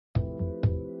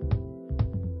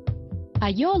Are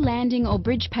your landing or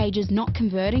bridge pages not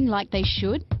converting like they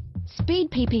should? Speed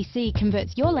PPC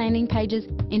converts your landing pages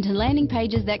into landing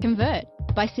pages that convert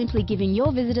by simply giving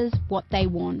your visitors what they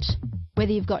want.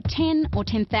 Whether you've got 10 or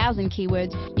 10,000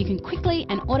 keywords, you can quickly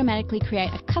and automatically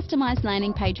create a customized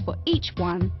landing page for each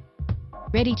one.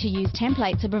 Ready-to-use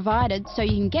templates are provided so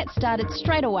you can get started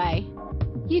straight away.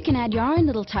 You can add your own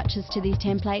little touches to these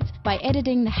templates by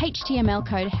editing the HTML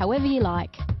code however you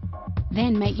like.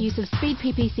 Then make use of Speed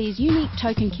PPC's unique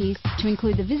token keys to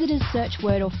include the visitor's search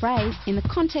word or phrase in the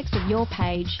context of your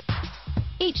page.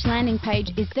 Each landing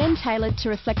page is then tailored to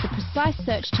reflect the precise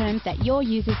search terms that your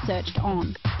users searched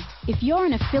on. If you're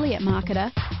an affiliate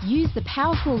marketer, use the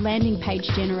powerful landing page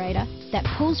generator that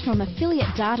pulls from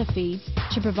affiliate data feeds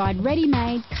to provide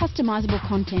ready-made, customizable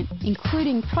content,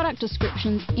 including product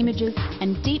descriptions, images,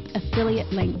 and deep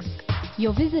affiliate links.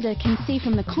 Your visitor can see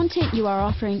from the content you are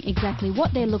offering exactly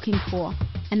what they're looking for,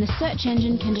 and the search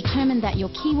engine can determine that your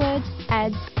keywords,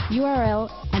 ads, URL,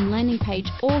 and landing page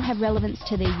all have relevance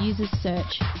to their users'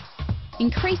 search.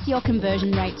 Increase your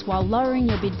conversion rates while lowering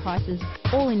your bid prices,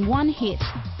 all in one hit.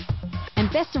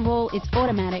 And best of all, it's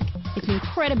automatic, it's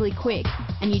incredibly quick,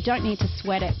 and you don't need to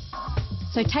sweat it.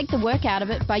 So take the work out of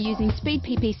it by using Speed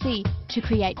PPC to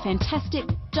create fantastic,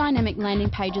 dynamic landing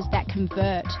pages that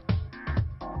convert.